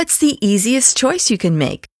It's the easiest choice you can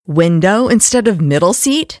make. Window instead of middle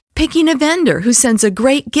seat? Picking a vendor who sends a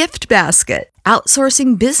great gift basket?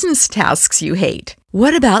 Outsourcing business tasks you hate?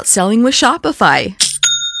 What about selling with Shopify?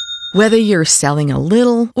 Whether you're selling a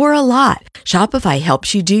little or a lot, Shopify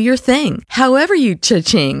helps you do your thing, however you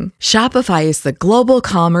cha-ching. Shopify is the global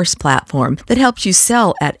commerce platform that helps you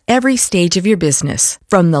sell at every stage of your business.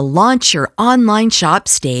 From the launch your online shop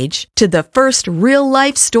stage to the first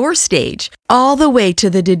real-life store stage, all the way to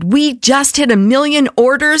the did we just hit 1 million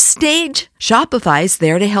orders stage. Shopify's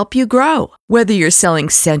there to help you grow. Whether you're selling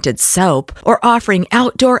scented soap or offering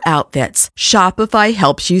outdoor outfits, Shopify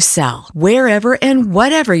helps you sell. Wherever and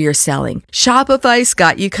whatever you're selling, Shopify's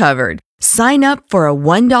got you covered. Sign up for a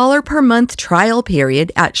 $1 per month trial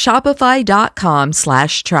period at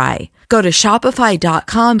shopify.com/try. Go to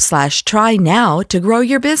shopify.com/try now to grow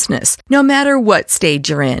your business, no matter what stage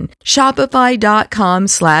you're in.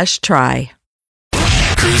 Shopify.com/try.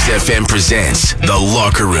 Cruise FM presents The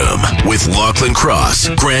Locker Room with Lochlin Cross,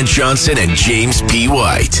 Grant Johnson, and James P.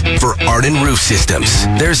 White. For Arden Roof Systems,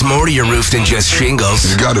 there's more to your roof than just shingles.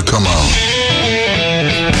 You gotta come on.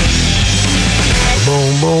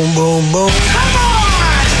 Boom, boom, boom, boom. Come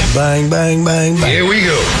on! Bang, bang, bang, bang. Here we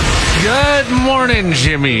go. Good morning,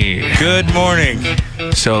 Jimmy. Good morning.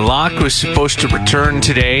 So Locke was supposed to return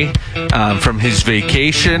today from his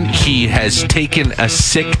vacation. He has taken a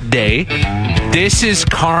sick day. This is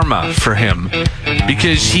karma for him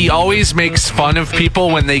because he always makes fun of people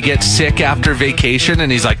when they get sick after vacation,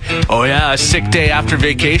 and he's like, oh yeah, a sick day after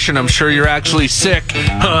vacation. I'm sure you're actually sick.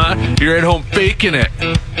 Huh? You're at home faking it.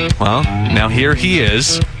 Well, now here he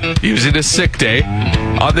is using a sick day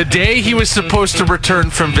on the day he was supposed to return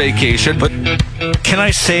from vacation. But can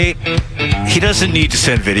I say, he doesn't need to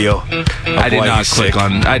send video. I did not click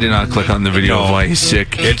on the video of why he's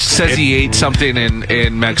sick. It says he ate something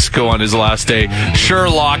in Mexico on his last day. Sure,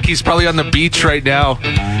 Locke, he's probably on the beach right now.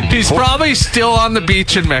 He's probably still on the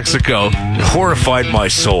beach in Mexico. Horrified my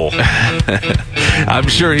soul. I'm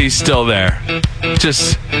sure he's still there.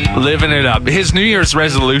 Just living it up. His New Year's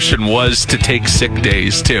resolution was to take sick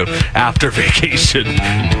days, too, after vacation.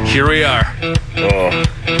 Here we are. Oh.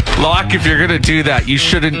 Locke, if you're going to do that, you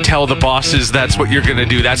shouldn't tell the bosses that's what you're going to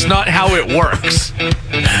do. That's not how it works.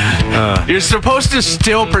 You're supposed to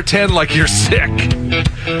still pretend like you're sick.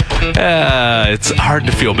 It's hard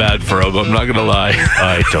to feel bad for him, I'm not going to lie.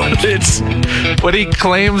 I don't. It's when he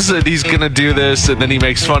claims that he's going to do this and then he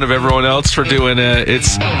makes fun of everyone else for doing it.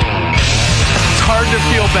 It's hard to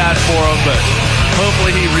feel bad for him, but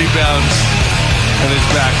hopefully he rebounds and is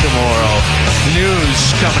back tomorrow.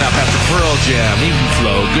 News coming up after Pearl Jam, Even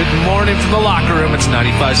Flow. Good morning from the locker room. It's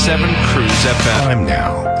 95.7 Cruise FM. Time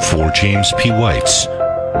now for James P. White's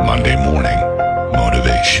Monday Morning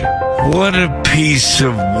Motivation. What a piece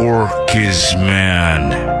of work is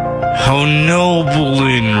man. How noble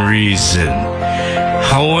in reason.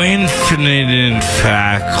 How infinite in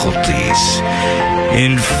faculties.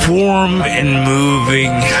 In form and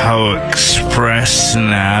moving, how express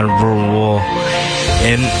and admirable.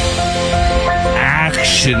 In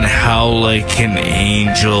action, how like an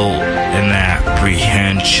angel. In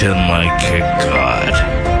apprehension, like a god.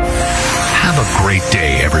 Have a great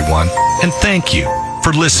day, everyone, and thank you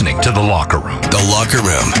for listening to The Locker Room. The Locker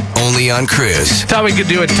Room, only on Cruise. Thought we could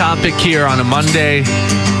do a topic here on a Monday.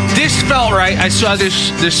 This felt right. I saw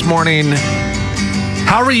this morning.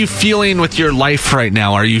 How are you feeling with your life right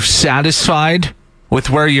now? Are you satisfied with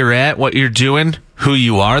where you're at, what you're doing, who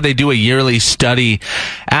you are? They do a yearly study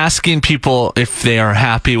asking people if they are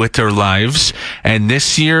happy with their lives. And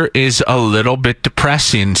this year is a little bit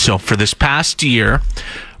depressing. So for this past year,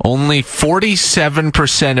 only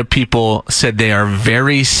 47% of people said they are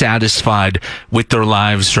very satisfied with their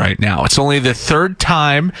lives right now. It's only the third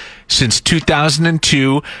time since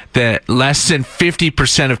 2002 that less than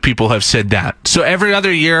 50% of people have said that. So every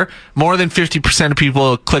other year, more than 50% of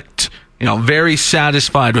people clicked, very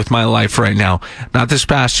satisfied with my life right now. Not this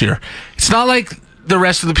past year. It's not like the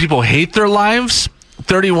rest of the people hate their lives.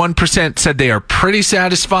 31% said they are pretty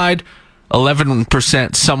satisfied.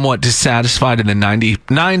 11% somewhat dissatisfied, and then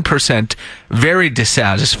 99% very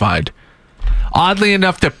dissatisfied. Oddly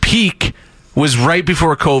enough, the peak was right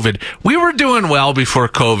before COVID. We were doing well before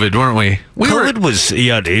COVID, weren't we? We were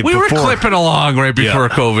clipping along right before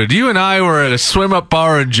COVID. You and I were at a swim-up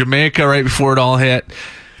bar in Jamaica right before it all hit.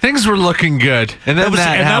 Things were looking good. And then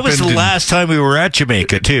that was the last time we were at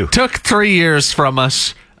Jamaica, too. Took 3 years from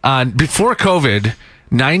us. Before COVID,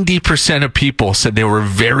 90% of people said they were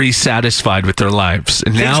very satisfied with their lives.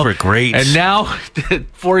 And Things were great. And now,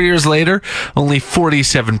 4 years later, only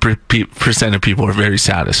 47% of people are very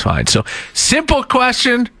satisfied. So, simple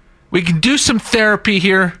question. We can do some therapy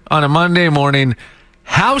here on a Monday morning.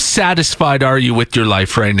 How satisfied are you with your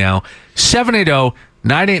life right now?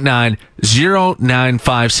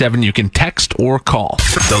 780-989-0957. You can text or call.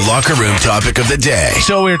 The locker room topic of the day.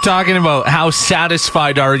 So we're talking about how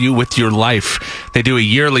satisfied are you with your life? They do a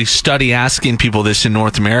yearly study asking people this in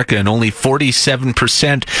North America, and only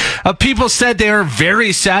 47% of people said they are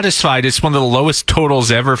very satisfied. It's one of the lowest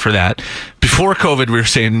totals ever for that. Before COVID, we were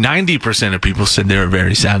saying 90% of people said they were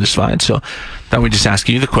very satisfied. So thought we'd just ask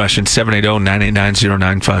you the question,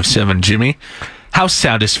 780-989-0957. Jimmy, how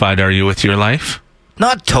satisfied are you with your life?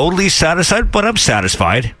 Not totally satisfied, but I'm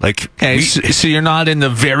satisfied. Like, okay, so you're not in the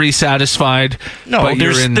very satisfied. No, but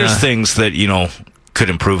there's things that could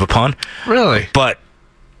improve upon. Really, but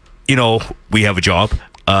we have a job.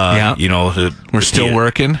 We're still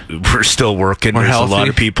working. We're still working. We're There's healthy. a lot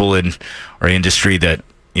of people in our industry that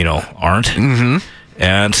aren't. Mm-hmm.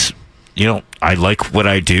 And I like what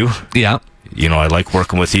I do. Yeah. I like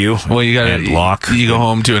working with you. Well, you got to Locke. You go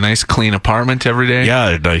home to a nice clean apartment every day. Yeah,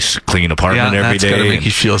 a nice clean apartment every day. That's got to make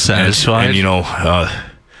you feel satisfied. And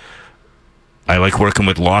I like working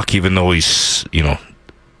with Locke, even though he's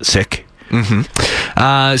sick.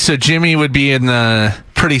 Mm-hmm. So Jimmy would be in the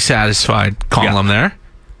pretty satisfied column there.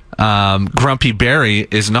 Grumpy Barry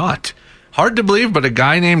is not. Hard to believe, but a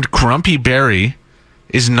guy named Grumpy Barry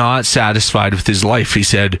is not satisfied with his life. He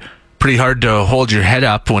said, pretty hard to hold your head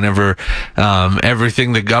up whenever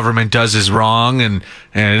everything the government does is wrong, and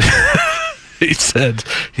he said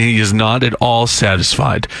he is not at all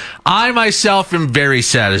satisfied. I myself am very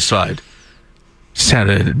satisfied. Just had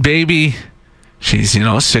a baby. She's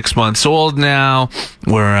 6 months old now.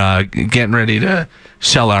 We're getting ready to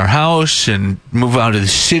sell our house and move out of the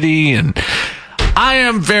city, and I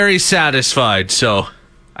am very satisfied. So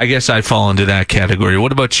I guess I fall into that category.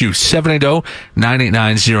 What about you?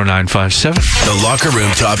 780-989-0957. The locker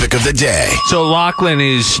room topic of the day. So Lochlin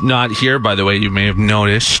is not here, by the way. You may have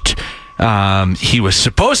noticed. He was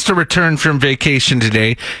supposed to return from vacation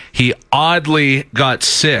today. He oddly got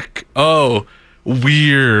sick. Oh,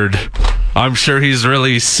 weird. I'm sure he's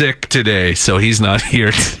really sick today, so he's not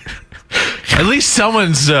here. At least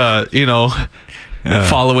someone's,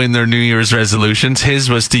 following their New Year's resolutions. His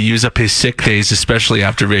was to use up his sick days, especially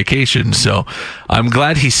after vacation. So I'm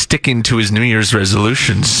glad he's sticking to his New Year's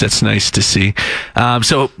resolutions. That's nice to see.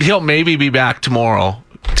 So he'll maybe be back tomorrow.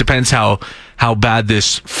 Depends how bad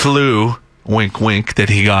this flu, wink, wink, that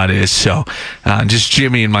he got is. So just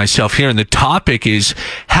Jimmy and myself here. And the topic is,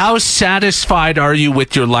 how satisfied are you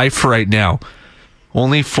with your life right now?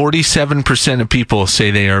 Only 47% of people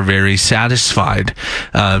say they are very satisfied.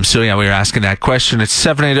 So we were asking that question. It's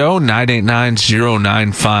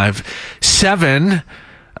 780-989-0957.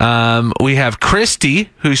 We have Christy,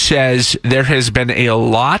 who says, there has been a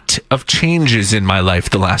lot of changes in my life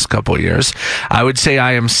the last couple of years. I would say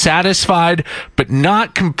I am satisfied, but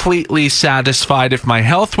not completely satisfied. If my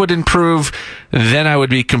health would improve, then I would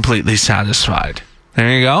be completely satisfied. There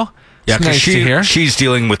you go. Yeah, it's nice to hear. She's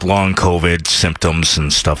dealing with long COVID symptoms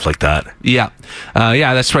and stuff like that. Yeah.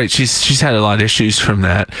 That's right. She's had a lot of issues from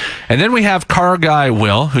that. And then we have car guy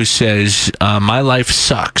Will, who says, my life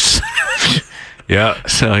sucks. Yeah.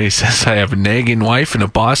 So he says, I have a nagging wife and a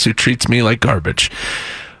boss who treats me like garbage.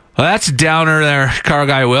 Well, that's a downer there, car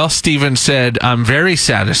guy Will. Steven said, I'm very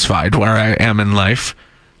satisfied where I am in life.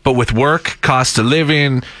 But with work, cost of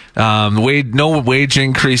living, no wage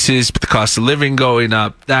increases, but the cost of living going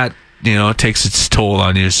up, that takes its toll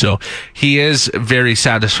on you. So he is very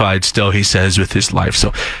satisfied still, he says, with his life.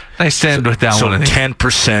 So I stand with that one. So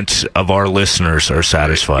 10% of our listeners are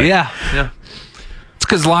satisfied. Yeah. It's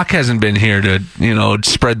because Locke hasn't been here to,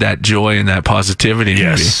 spread that joy and that positivity.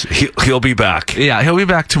 Yes, he'll be back. Yeah, he'll be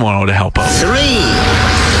back tomorrow to help out. 3, 2.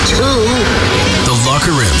 The locker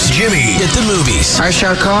rooms. Jimmy at the movies. I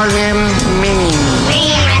shall call him Minnie.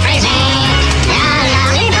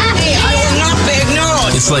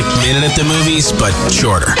 It's like Minute at the Movies, but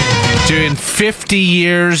shorter. Doing 50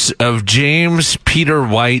 years of James Peter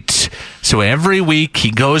White. So every week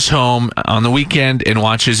he goes home on the weekend and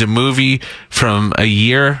watches a movie from a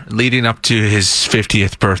year leading up to his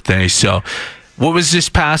 50th birthday. So what was this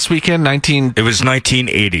past weekend? It was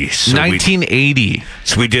 1980. So 1980.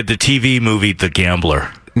 So we did the TV movie The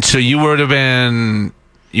Gambler. So you would have been...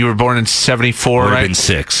 You were born in 74, right? Would have been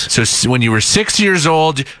 6. So when you were 6 years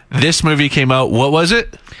old, this movie came out. What was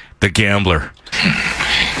it? The Gambler.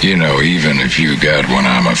 Even if you got one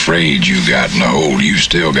I'm afraid you got in the hole, you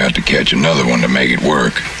still got to catch another one to make it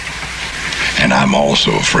work. And I'm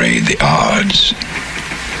also afraid the odds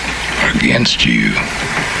are against you.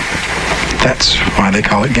 That's why they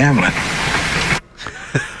call it gambling.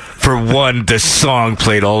 for one, the song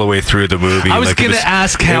played all the way through the movie. I was going to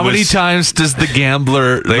ask, how many times does The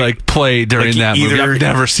Gambler play during that movie? I've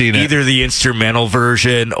never seen it. Either the instrumental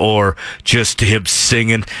version or just him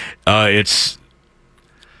singing. It's,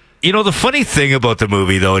 the funny thing about the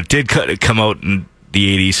movie, though, it did come out in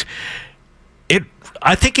the 80s.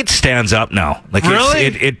 I think it stands up now. Like, really?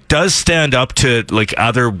 It does stand up to like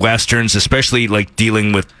other westerns, especially like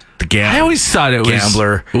dealing with the gambler. I always thought it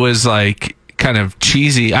was like kind of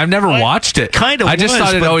cheesy. I've never watched it. Kind of. I just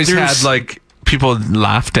thought it always had like people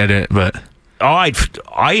laughed at it, but I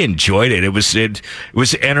enjoyed it. It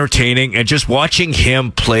was entertaining, and just watching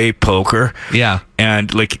him play poker. Yeah,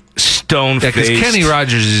 and like stone-faced. Because Kenny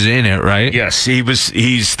Rogers is in it, right? Yes,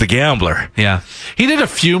 he's the gambler. Yeah, he did a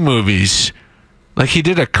few movies. Like, he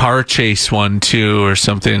did a car chase one, too, or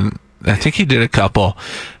something. I think he did a couple.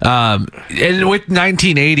 And with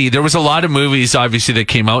 1980, there was a lot of movies, obviously, that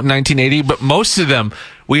came out in 1980, but most of them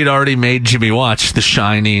we had already made Jimmy watch. The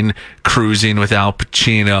Shining, Cruising with Al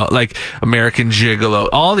Pacino, like American Gigolo.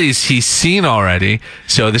 All these he's seen already,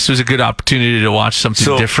 so this was a good opportunity to watch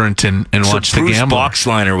something different and watch The Gambler. Bruce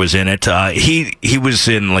Boxleitner was in it. He was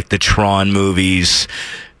in, like, the Tron movies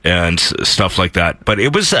and stuff like that. But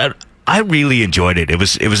it was... I really enjoyed it. It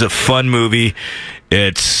was a fun movie.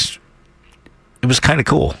 It was kind of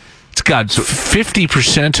cool. It's got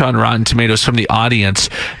 50% on Rotten Tomatoes from the audience.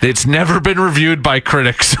 It's never been reviewed by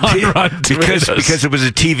critics on Rotten Tomatoes. Because it was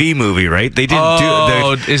a TV movie, right? They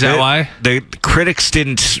didn't is that why? The critics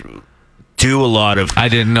didn't do a lot of I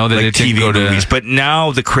didn't know that like it didn't TV go movies, to... but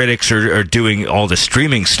now the critics are doing all the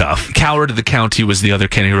streaming stuff. Coward of the County was the other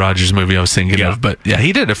Kenny Rogers movie I was thinking of, but yeah,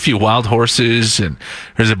 he did a few Wild Horses, and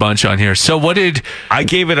there's a bunch on here. So what did... I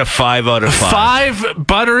gave it a 5 out of 5. 5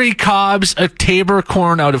 buttery cobs, a Tabor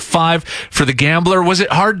corn out of 5 for The Gambler. Was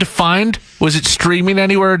it hard to find? Was it streaming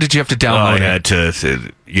anywhere, or did you have to download it? I had to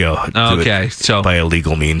do it so by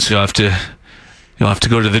illegal means. You'll have to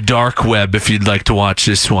go to the dark web if you'd like to watch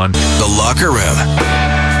this one. The Locker Room.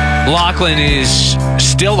 Lochlin is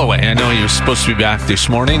still away. I know he was supposed to be back this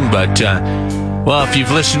morning, but, well, if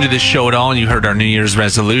you've listened to this show at all and you heard our New Year's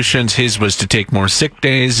resolutions, his was to take more sick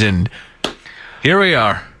days, and here we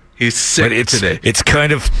are. He's sick today. It's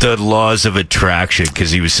kind of the laws of attraction,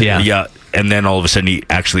 because he was and then all of a sudden he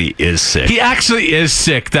actually is sick. He actually is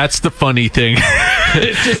sick. That's the funny thing.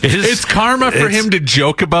 It's karma for him to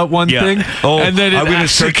joke about one thing, and then I'm going to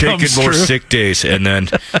start taking more sick days, and then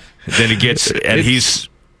he gets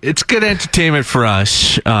It's good entertainment for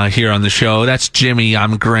us here on the show. That's Jimmy.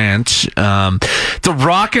 I'm Grant. The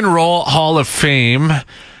Rock and Roll Hall of Fame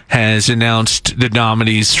has announced the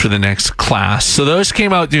nominees for the next class. So those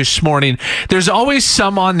came out this morning. There's always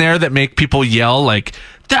some on there that make people yell, like,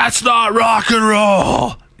 that's not rock and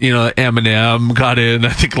roll. Eminem got in, I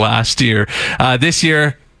think, last year. This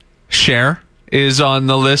year, Cher is on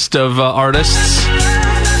the list of artists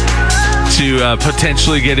to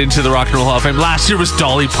potentially get into the Rock and Roll Hall of Fame. Last year was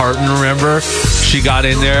Dolly Parton, remember? She got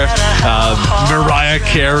in there. Mariah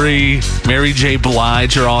Carey, Mary J.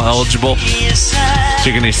 Blige are all eligible. So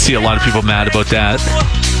you're going to see a lot of people mad about that.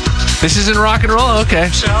 This isn't rock and roll? Okay.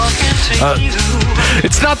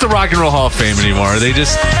 It's not the Rock and Roll Hall of Fame anymore.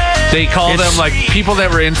 They call them like people that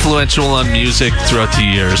were influential on music throughout the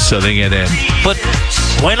years, so they get in. But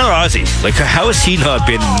why not Ozzy? Like, how has he not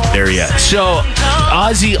been there yet? So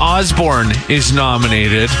Ozzy Osbourne is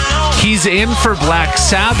nominated. He's in for Black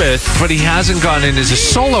Sabbath, but he hasn't gone in as a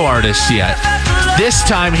solo artist yet. This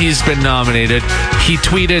time he's been nominated. He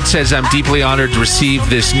tweeted, says, I'm deeply honored to receive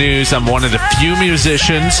this news. I'm one of the few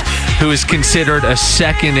musicians who is considered a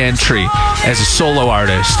second entry as a solo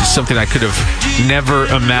artist. It's something I could have never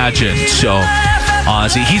imagined. So,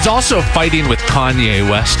 Ozzy. He's also fighting with Kanye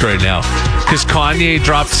West right now, because Kanye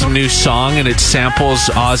dropped some new song and it samples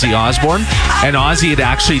Ozzy Osbourne, and Ozzy had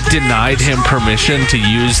actually denied him permission to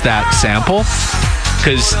use that sample,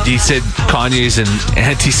 because he said Kanye's an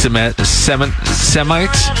anti-Semite.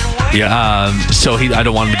 Yeah. So I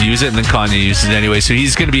don't want him to use it, and then Kanye uses it anyway. So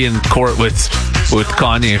he's going to be in court with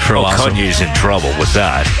Kanye for a while. Kanye's in trouble with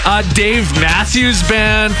that. Dave Matthews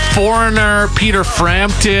Band, Foreigner, Peter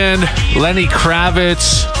Frampton, Lenny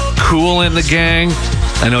Kravitz, Kool and the Gang.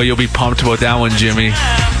 I know you'll be pumped about that one, Jimmy.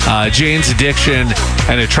 Jane's Addiction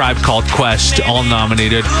and A Tribe Called Quest, all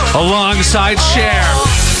nominated, alongside Cher.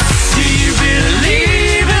 Do you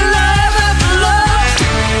believe in love after love?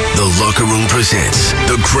 The Locker Room presents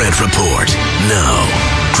The Grant Report. Now,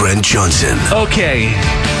 Grant Johnson. Okay,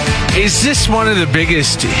 is this one of the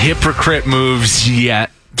biggest hypocrite moves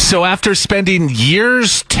yet So after spending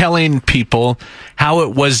years telling people how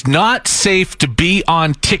it was not safe to be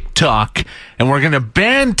on TikTok, and we're going to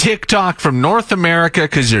ban TikTok from North America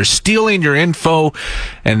because they're stealing your info,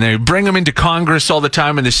 and they bring them into Congress all the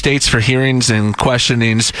time in the States for hearings and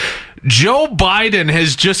questionings, Joe Biden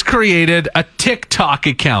has just created a TikTok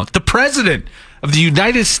account. The president of the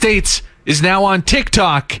United States is now on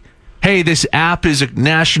TikTok. Hey, this app is a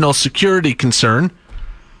national security concern,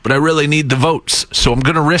 but I really need the votes, so I'm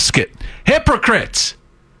going to risk it. Hypocrites!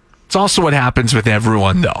 It's also what happens with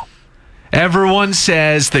everyone, though. Everyone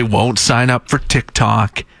says they won't sign up for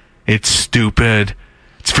TikTok. It's stupid.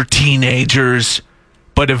 It's for teenagers.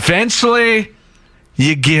 But eventually,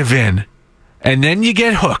 you give in. And then you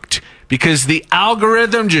get hooked because the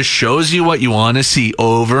algorithm just shows you what you want to see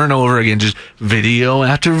over and over again, just video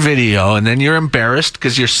after video. And then you're embarrassed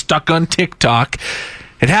because you're stuck on TikTok.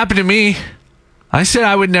 It happened to me. I said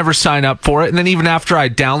I would never sign up for it. And then even after I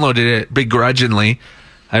downloaded it begrudgingly,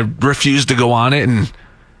 I refused to go on it. And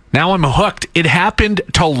now I'm hooked. It happened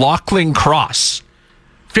to Lochlin Cross.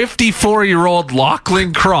 54-year-old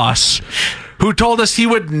Lochlin Cross, who told us he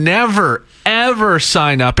would never, ever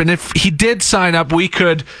sign up. And if he did sign up, we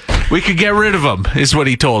could get rid of him, is what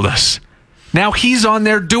he told us. Now he's on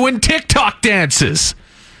there doing TikTok dances.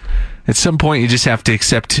 At some point, you just have to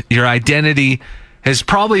accept your identity has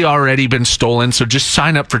probably already been stolen, so just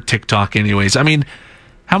sign up for TikTok anyways. I mean,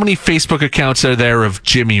 how many Facebook accounts are there of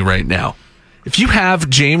Jimmy right now? If you have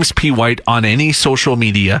James P. White on any social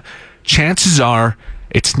media, chances are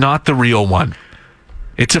it's not the real one.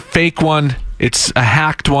 It's a fake one. It's a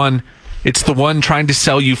hacked one. It's the one trying to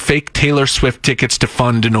sell you fake Taylor Swift tickets to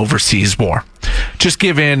fund an overseas war. Just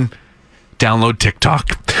give in. Download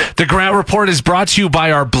TikTok. The Grant Report is brought to you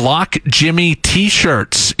by our Block Jimmy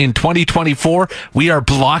t-shirts. In 2024, we are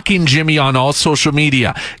blocking Jimmy on all social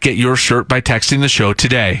media. Get your shirt by texting the show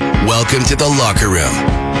today. Welcome to the Locker Room.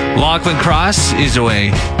 Lochlin Cross is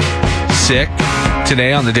away sick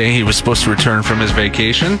today on the day he was supposed to return from his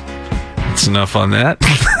vacation. That's enough on that.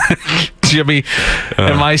 Jimmy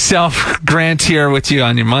and myself, Grant, here with you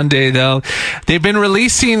on your Monday, though. They've been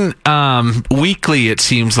releasing weekly, it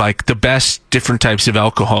seems like, the best different types of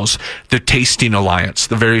alcohols. The Tasting Alliance,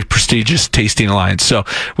 the very prestigious Tasting Alliance. So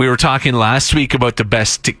we were talking last week about the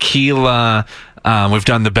best tequila. We've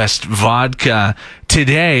done the best vodka.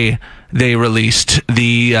 Today, they released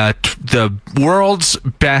the world's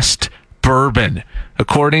best bourbon,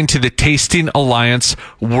 according to the Tasting Alliance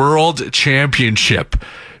World Championship.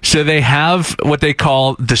 So they have what they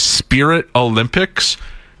call the Spirit Olympics.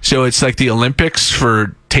 So it's like the Olympics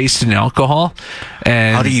for tasting alcohol.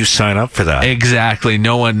 And how do you sign up for that? Exactly.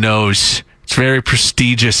 No one knows. It's very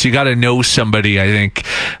prestigious. You got to know somebody, I think.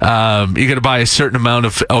 You got to buy a certain amount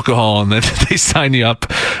of alcohol and then they sign you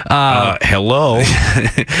up. Hello.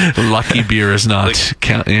 Lucky Beer is not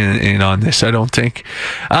in on this, I don't think.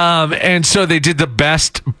 And so they did the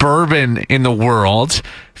best bourbon in the world.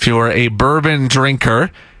 If you're a bourbon drinker,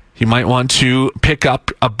 you might want to pick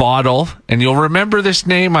up a bottle, and you'll remember this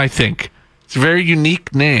name, I think. It's a very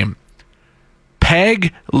unique name.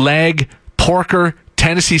 Peg Leg Porker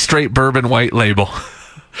Tennessee Straight Bourbon White Label.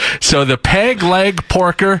 So the Peg Leg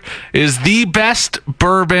Porker is the best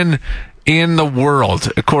bourbon in the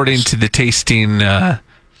world, according to the Tasting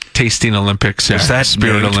Olympics. Is that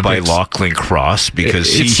Spirit named Olympics by Lochlin Cross? Because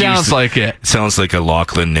it sounds like it. It sounds like a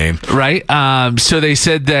Lochlin name. Right. So they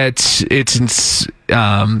said that it's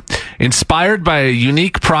inspired by a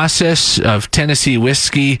unique process of Tennessee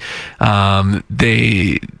whiskey.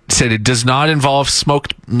 They said it does not involve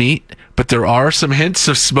smoked meat, but there are some hints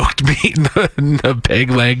of smoked meat in the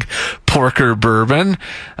Peg Leg Porker bourbon.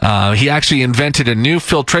 He actually invented a new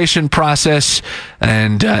filtration process,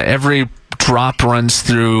 and every drop runs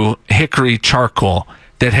through hickory charcoal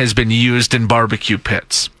that has been used in barbecue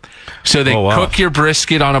pits. So they cook your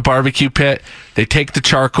brisket on a barbecue pit. They take the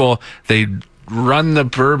charcoal, they run the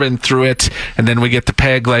bourbon through it, and then we get the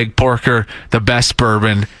Peg Leg Porker, the best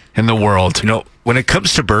bourbon in the world. You know, when it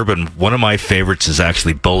comes to bourbon, one of my favorites is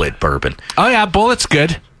actually Bullet bourbon. Oh yeah, Bullet's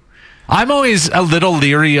good. I'm always a little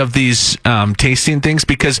leery of these tasting things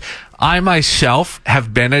because I myself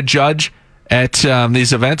have been a judge at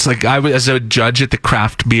these events. Like I was a judge at the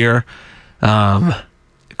craft beer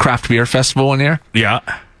festival one year. Yeah.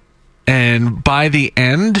 And by the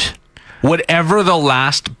end, whatever the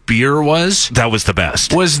last beer was, that was the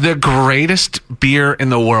best. Was the greatest beer in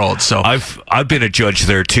the world. So I've been a judge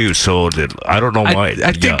there too. So I don't know why.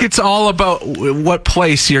 I think it's all about what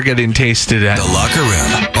place you're getting tasted at. The Locker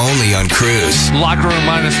Room, only on Cruise. Locker Room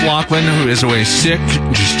minus Lochlin, who is away sick.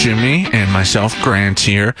 Just Jimmy and myself, Grant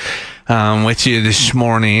here. with you this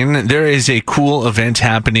morning. There is a cool event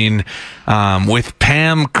happening with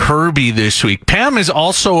Pam Kirby this week. Pam is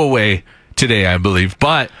also away today, I believe,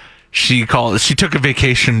 but she took a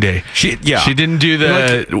vacation day. She didn't do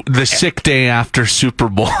the sick day after Super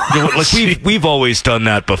Bowl. We've always done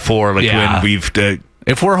that before. When we've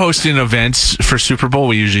if we're hosting events for Super Bowl,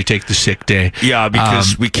 we usually take the sick day. Yeah,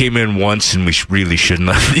 because we came in once and we really shouldn't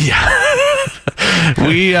have. Yeah.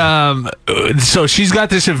 So she's got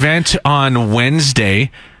this event on Wednesday,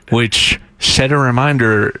 which, set a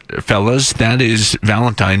reminder, fellas, that is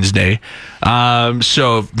Valentine's Day.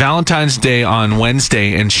 So Valentine's Day on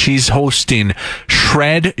Wednesday, and she's hosting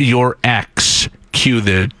Shred Your Ex. Cue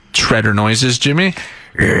the shredder noises, Jimmy.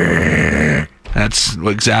 That's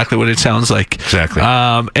exactly what it sounds like. Exactly.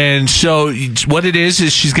 And so what it is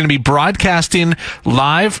she's going to be broadcasting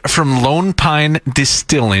live from Lone Pine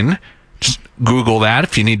Distilling. Just Google that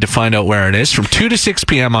if you need to find out where it is. From 2 to 6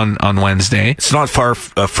 p.m. on Wednesday. It's not far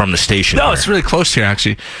from the station. No, it's really close here,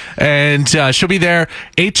 actually. And she'll be there.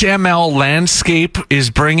 HML Landscape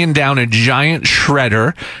is bringing down a giant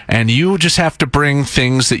shredder, and you just have to bring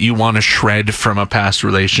things that you want to shred from a past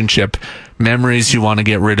relationship, memories you want to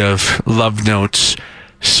get rid of, love notes,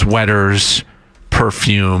 sweaters,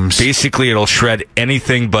 perfumes. Basically, it'll shred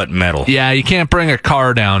anything but metal. Yeah, you can't bring a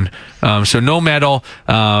car down. So no metal,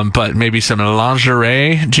 but maybe some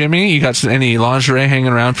lingerie. Jimmy, you got any lingerie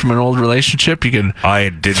hanging around from an old relationship? You can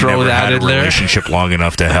throw that in there. Relationship long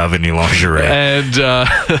enough to have any lingerie. And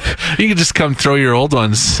you can just come throw your old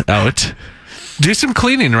ones out. Do some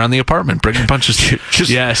cleaning around the apartment. Bring a bunch of...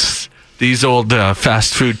 Yes. These old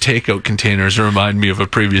fast food takeout containers remind me of a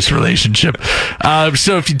previous relationship.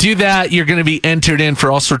 So if you do that, you're going to be entered in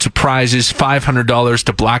for all sorts of prizes. $500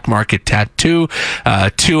 to Black Market Tattoo,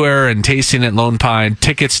 tour and tasting at Lone Pine,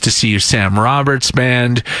 tickets to see your Sam Roberts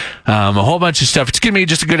band, a whole bunch of stuff. It's going to be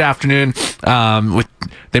just a good afternoon.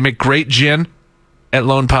 They make great gin at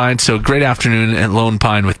Lone Pine, so great afternoon at Lone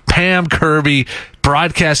Pine with Pam Kirby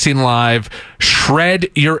broadcasting live.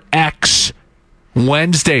 Shred Your Ex.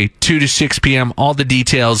 Wednesday, 2 to 6 p.m. All the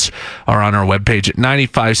details are on our webpage at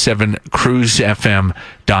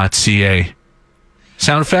 957cruisefm.ca.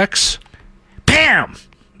 Sound effects? Bam!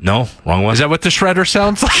 No, wrong one. Is that what the shredder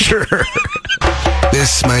sounds like? Sure.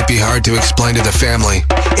 This might be hard to explain to the family.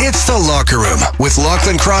 It's The Locker Room with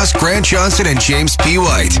Lochlin Cross, Grant Johnson, and James P.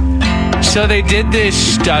 White. So they did this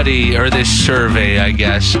study, or this survey, I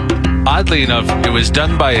guess. Oddly enough, it was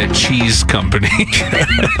done by a cheese company.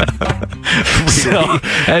 So,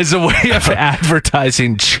 as a way of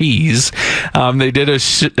advertising cheese, they did a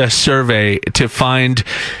survey to find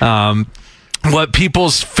what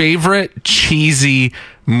people's favorite cheesy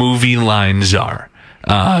movie lines are.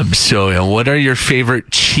 So what are your favorite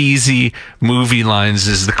cheesy movie lines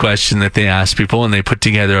is the question that they asked people, and they put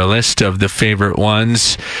together a list of the favorite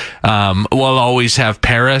ones. We'll always have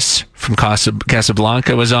Paris from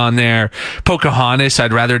Casablanca was on there. Pocahontas,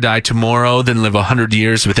 I'd rather die tomorrow than live 100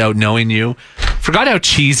 years without knowing you. Forgot how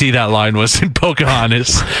cheesy that line was in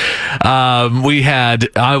Pocahontas. We had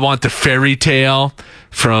I Want the Fairy Tale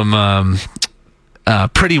from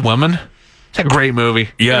Pretty Woman. It's a great movie.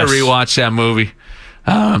 Yes. I rewatched that movie.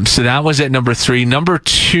 So that was at number 3. Number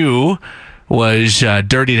 2 was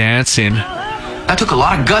Dirty Dancing. That took a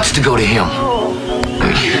lot of guts to go to him.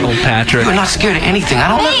 Old Patrick. You're not scared of anything. I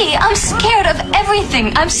don't know. Hey, I'm scared of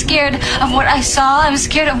everything. I'm scared of what I saw. I'm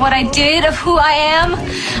scared of what I did, of who I am.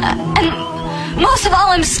 And most of all,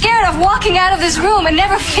 I'm scared of walking out of this room and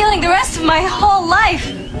never feeling the rest of my whole life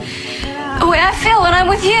the way I feel when I'm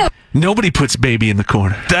with you. Nobody puts baby in the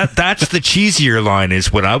corner. That's the cheesier line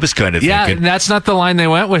is what I was kind of thinking. Yeah, that's not the line they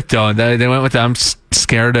went with, though. They went with, I'm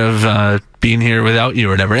scared of being here without you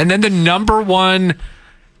or whatever. And then the number 1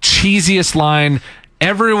 cheesiest line,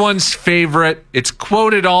 everyone's favorite, it's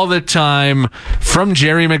quoted all the time from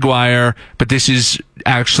Jerry Maguire, but this is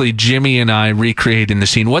actually Jimmy and I recreating the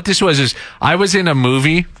scene. What this was is I was in a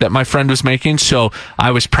movie that my friend was making, so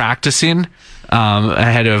I was practicing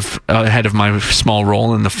ahead of my small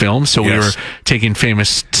role in the film. So we were taking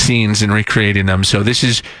famous scenes and recreating them. So this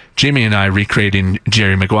is Jimmy and I recreating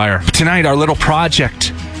Jerry Maguire. Tonight, our little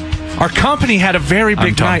project. Our company had a very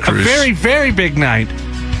big night. A very, very big night.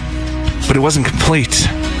 But it wasn't complete.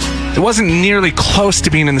 It wasn't nearly close to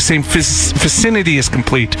being in the same vicinity as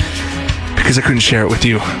complete because I couldn't share it with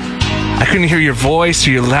you. I couldn't hear your voice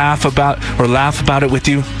or laugh about it with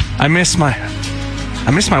you. I miss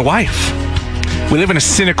my wife. We live in a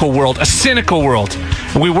cynical world,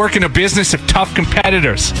 and we work in a business of tough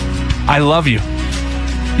competitors. I love you.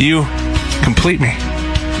 You complete me.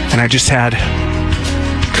 And I just had...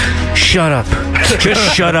 Shut up.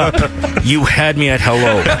 Just shut up. You had me at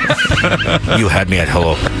hello. You had me at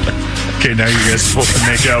hello. Okay, now you guys are supposed to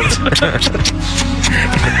make out.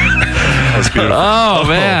 That was beautiful. Oh,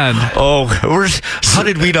 man. How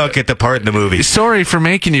did we not get the part in the movie? Sorry for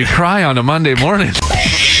making you cry on a Monday morning.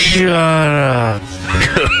 Shut up.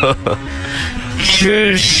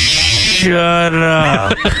 Just shut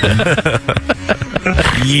up.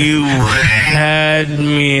 You had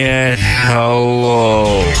me at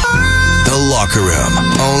hello. The Locker Room,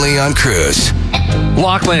 only on Cruise.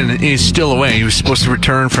 Lochlin is still away. He was supposed to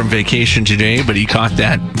return from vacation today, but he caught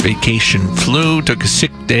that vacation flu, took a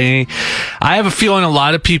sick day. I have a feeling a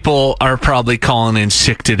lot of people are probably calling in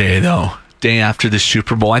sick today, though, day after the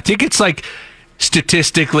Super Bowl. I think it's like,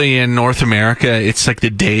 statistically in North America, it's like the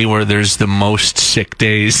day where there's the most sick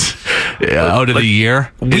days out of the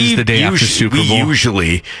year is the day after Super Bowl. We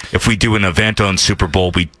usually, if we do an event on Super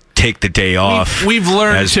Bowl, we take the day off. We've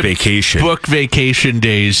learned as to vacation. Book vacation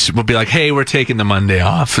days. We'll be like, hey, we're taking the Monday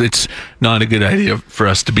off. It's not a good idea for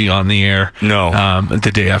us to be on the air. No.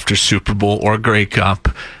 The day after Super Bowl or Grey Cup.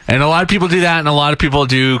 And a lot of people do that, and a lot of people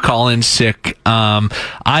do call in sick. I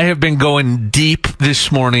have been going deep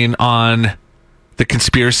this morning on the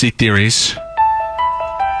conspiracy theories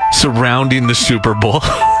surrounding the Super Bowl.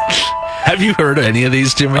 Have you heard any of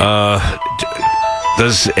these, Jimmy?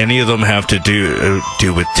 Does any of them have to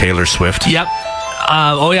do with Taylor Swift? Yep.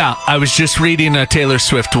 I was just reading a Taylor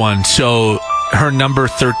Swift one. So her number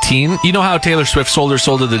 13. You know how Taylor Swift sold her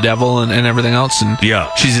soul to the devil and everything else? And yeah.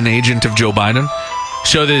 She's an agent of Joe Biden.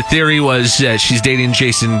 So the theory was that she's dating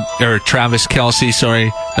Travis Kelce.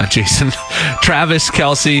 Sorry, not Jason. Travis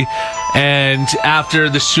Kelce. And after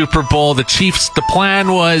the Super Bowl, the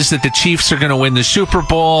plan was that the Chiefs are going to win the Super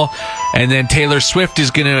Bowl, and then Taylor Swift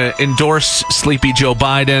is going to endorse Sleepy Joe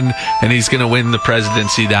Biden, and he's going to win the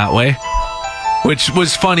presidency that way. Which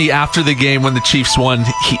was funny. After the game when the Chiefs won,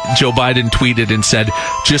 Joe Biden tweeted and said,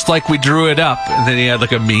 just like we drew it up. And then he had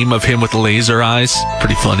like a meme of him with laser eyes.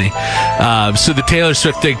 Pretty funny. So the Taylor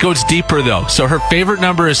Swift thing goes deeper, though. So her favorite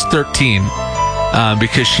number is 13.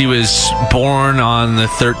 Because she was born on the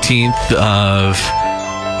 13th of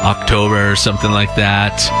October or something like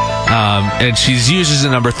that. And she uses the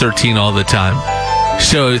number 13 all the time.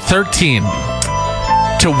 So 13.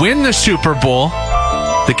 To win the Super Bowl,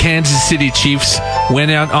 the Kansas City Chiefs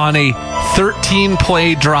went out on a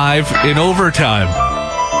 13-play drive in overtime.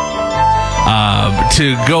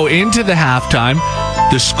 To go into the halftime,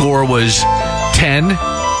 the score was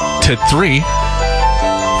 10-3.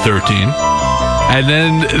 13. And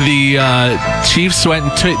then the Chiefs went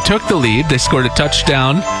and took the lead. They scored a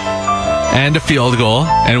touchdown and a field goal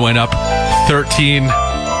and went up 13-10.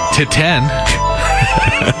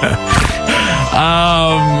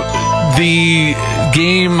 The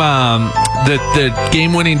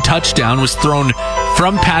game-winning touchdown was thrown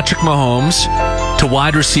from Patrick Mahomes to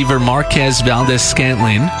wide receiver Marquez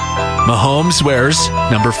Valdez-Scantling. Mahomes wears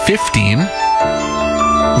number 15.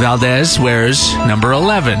 Valdez wears number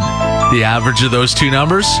 11. The average of those two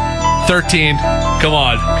numbers, 13. Come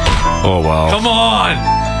on. Oh, wow. Come on.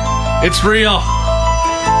 It's real.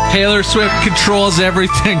 Taylor Swift controls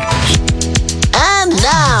everything. And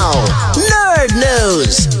now, Nerd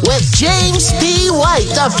News with James P. White,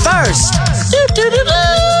 the first.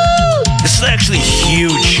 This is actually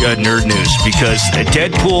huge nerd news because the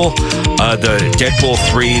Deadpool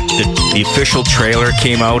 3, the official trailer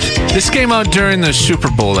came out. This came out during the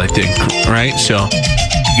Super Bowl, I think, right? So,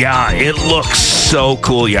 yeah, it looks so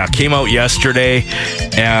cool. Yeah, it came out yesterday,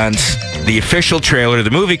 and the official trailer,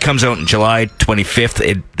 the movie comes out on July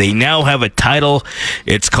 25th. They now have a title.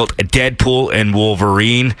 It's called Deadpool and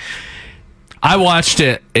Wolverine. I watched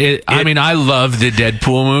it. I mean, I love the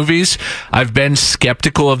Deadpool movies. I've been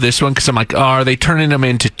skeptical of this one because I'm like, oh, are they turning him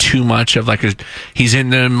into too much of like he's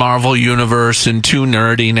in the Marvel universe and too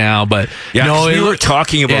nerdy now? But yeah, no, we were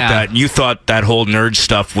talking about that. And you thought that whole nerd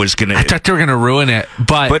stuff was gonna. I thought they were gonna ruin it,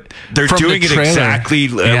 but they're doing it exactly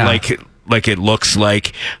like it looks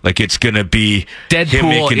like it's gonna be Deadpool him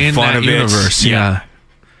making in fun that of universe. Yeah.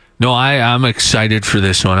 No, I'm excited for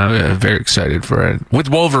this one. I'm very excited for it. With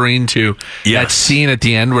Wolverine, too. Yes. That scene at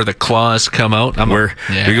the end where the claws come out.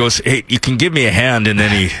 He goes, hey, you can give me a hand, and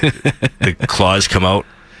then the claws come out.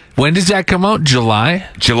 When does that come out? July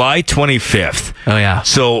 25th. Oh, yeah.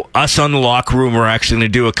 So us on the Locker Room, we're actually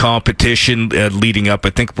going to do a competition leading up.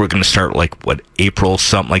 I think we're going to start April,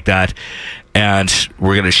 something like that. and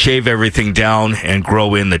we're going to shave everything down and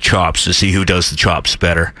grow in the chops to see who does the chops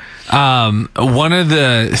better. One of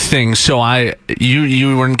the things, so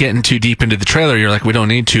you weren't getting too deep into the trailer. You're like, we don't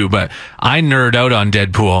need to, but I nerd out on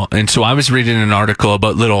Deadpool, and so I was reading an article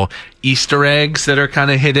about little Easter eggs that are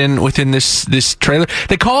kind of hidden within this trailer.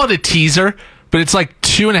 They call it a teaser, but it's like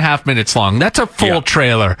 2.5 minutes long. That's a full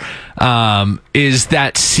trailer. Is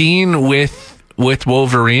that scene with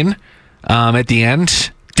Wolverine at the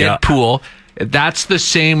end? Deadpool. That's the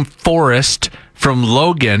same forest from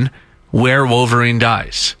Logan where Wolverine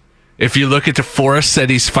dies. If you look at the forest that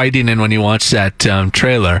he's fighting in when you watch that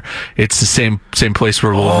trailer, it's the same place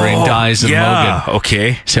where Wolverine dies in Logan.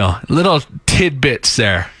 Okay. So little tidbits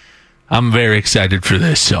there. I'm very excited for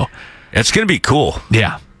this. So it's going to be cool.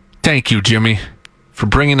 Yeah. Thank you, Jimmy, for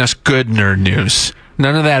bringing us good nerd news.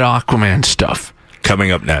 None of that Aquaman stuff.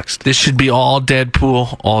 Coming up next. This should be all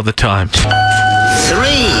Deadpool all the time. 3, 2.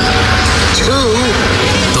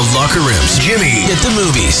 The Locker Room's Jimmy at the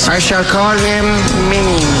movies. I shall call him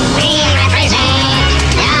Mini. We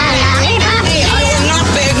represent the lollipop. I will not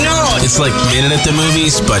be ignored. It's like Minute at the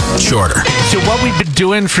Movies, but shorter. So what we've been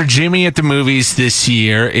doing for Jimmy at the movies this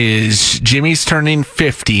year is Jimmy's turning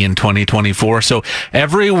 50 in 2024. So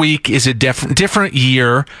every week is a different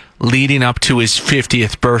year leading up to his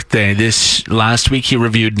 50th birthday. This last week he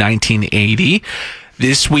reviewed 1980.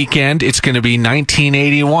 This weekend it's going to be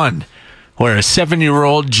 1981, where a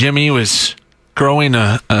 7-year-old Jimmy was growing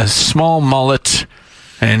a small mullet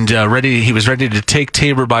and he was ready to take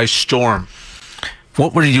Tabor by storm.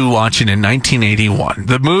 What were you watching in 1981?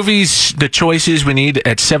 The movies, the choices we need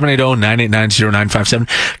at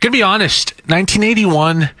 780-989-0957. Gonna be honest,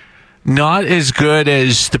 1981, not as good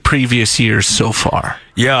as the previous years so far.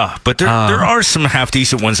 Yeah, but there are some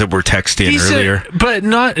half-decent ones that were texted in earlier. But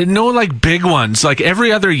no like big ones. Like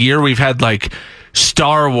every other year we've had like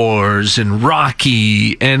Star Wars and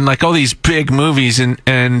Rocky and like all these big movies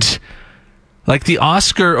and like the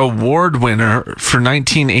Oscar award winner for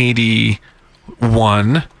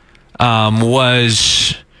 1981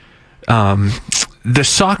 was the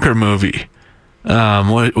soccer movie.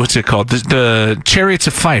 What's it called? The Chariots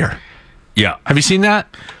of Fire. Yeah. Have you seen that?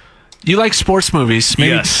 You like sports movies? Maybe?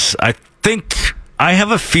 Yes. I think I have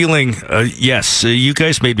a feeling, yes. You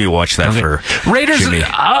guys made me watch that for Raiders. Jimmy.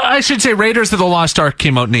 I should say Raiders of the Lost Ark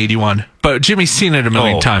came out in 81, but Jimmy's seen it a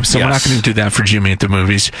million times, so we're not going to do that for Jimmy at the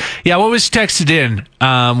movies. Yeah, what was texted in?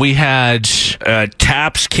 We had...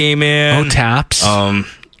 Taps came in. Oh, Taps.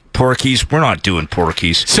 Porky's. We're not doing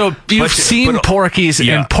Porky's. So you've seen Porky's,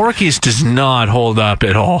 and Porky's does not hold up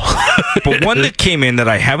at all. But one that came in that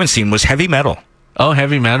I haven't seen was Heavy Metal. Oh,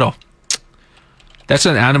 Heavy Metal. That's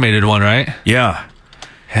an animated one, right? Yeah.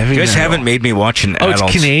 Heavy You guys Metal. haven't made me watch an adult.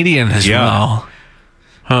 It's Canadian as well.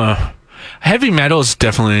 Huh. Heavy Metal is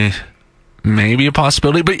definitely maybe a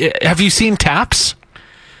possibility. But have you seen Taps?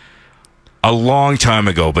 A long time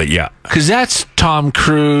ago, but yeah. Because that's Tom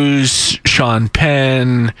Cruise, Sean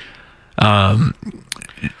Penn. But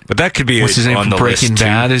that could be what's his name on from the Breaking list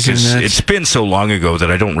Bad too, is in that. It's been so long ago that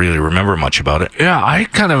I don't really remember much about it. Yeah, I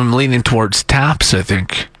kind of am leaning towards Taps, I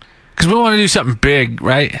think. Because we want to do something big,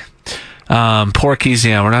 right? Porky's,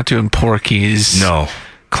 yeah, we're not doing Porky's. No.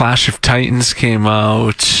 Clash of Titans came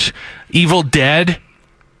out. Evil Dead.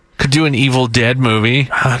 Could do an Evil Dead movie.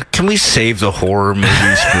 Can we save the horror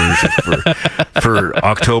movies for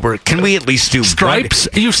October? Can we at least do Stripes?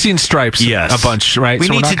 You've seen Stripes a bunch, right? We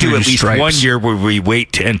So need we're to not do gonna at least Stripes. 1 year where we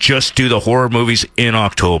wait and just do the horror movies in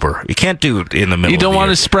October. You can't do it in the middle You don't of the want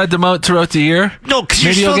year. to spread them out throughout the year? No, because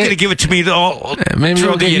you're still going to give it to me maybe throughout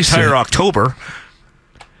we'll get the used to entire it. October.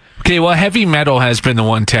 Okay, well, Heavy Metal has been the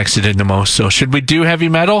one texted in the most, so should we do Heavy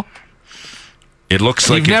Metal? It looks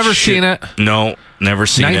like You've never seen it? No, never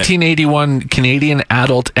seen 1981 Canadian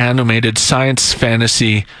adult animated science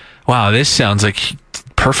fantasy. Wow, this sounds like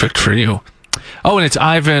perfect for you. Oh, and it's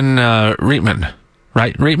Ivan Reitman,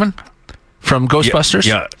 right? Reitman from Ghostbusters.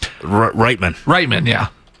 Yeah, Reitman. Reitman, yeah.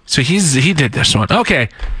 So he did this one. Okay,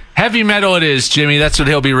 Heavy Metal it is, Jimmy. That's what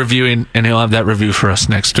he'll be reviewing, and he'll have that review for us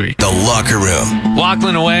next week. The Locker Room.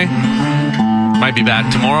 Lochlin away. Might be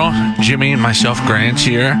back tomorrow. Jimmy and myself, Grant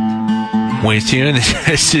here with you. And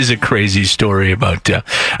this is a crazy story about a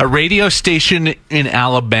radio station in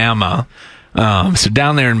Alabama. So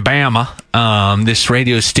down there in Bama, this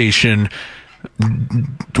radio station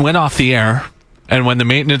went off the air. And when the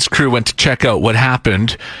maintenance crew went to check out what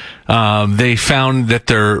happened, they found that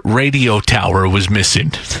their radio tower was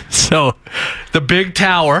missing. So the big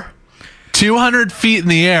tower, 200 feet in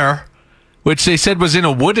the air, which they said was in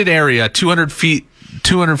a wooded area,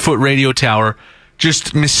 200-foot radio tower,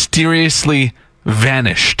 just mysteriously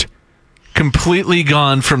vanished, completely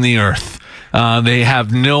gone from the earth. They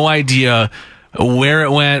have no idea where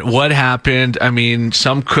it went, what happened. I mean,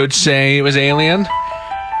 some could say it was alien.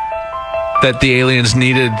 That the aliens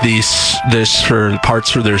needed this for parts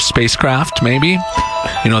for their spacecraft, maybe.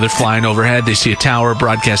 They're flying overhead. They see a tower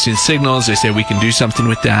broadcasting signals. They say, we can do something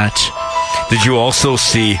with that. Did you also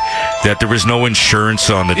see that there was no insurance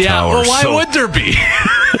on the tower? Well, why would there be?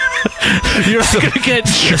 You're not going to get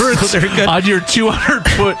insurance on your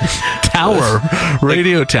 200-foot tower,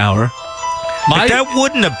 radio tower. That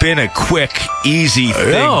wouldn't have been a quick, easy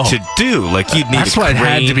thing to do. Like, you'd need That's why it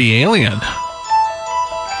had to be alien.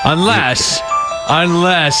 Unless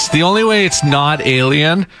the only way it's not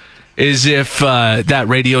alien is if that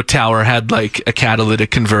radio tower had like a catalytic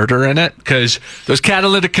converter in it, because those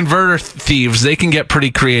catalytic converter thieves, they can get pretty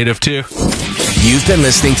creative too. You've been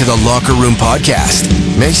listening to the Locker Room Podcast.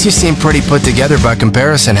 Makes you seem pretty put together by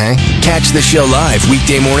comparison, hey? Catch the show live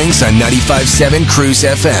weekday mornings on 95.7 Cruise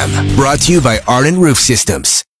FM. Brought to you by Arden Roof Systems.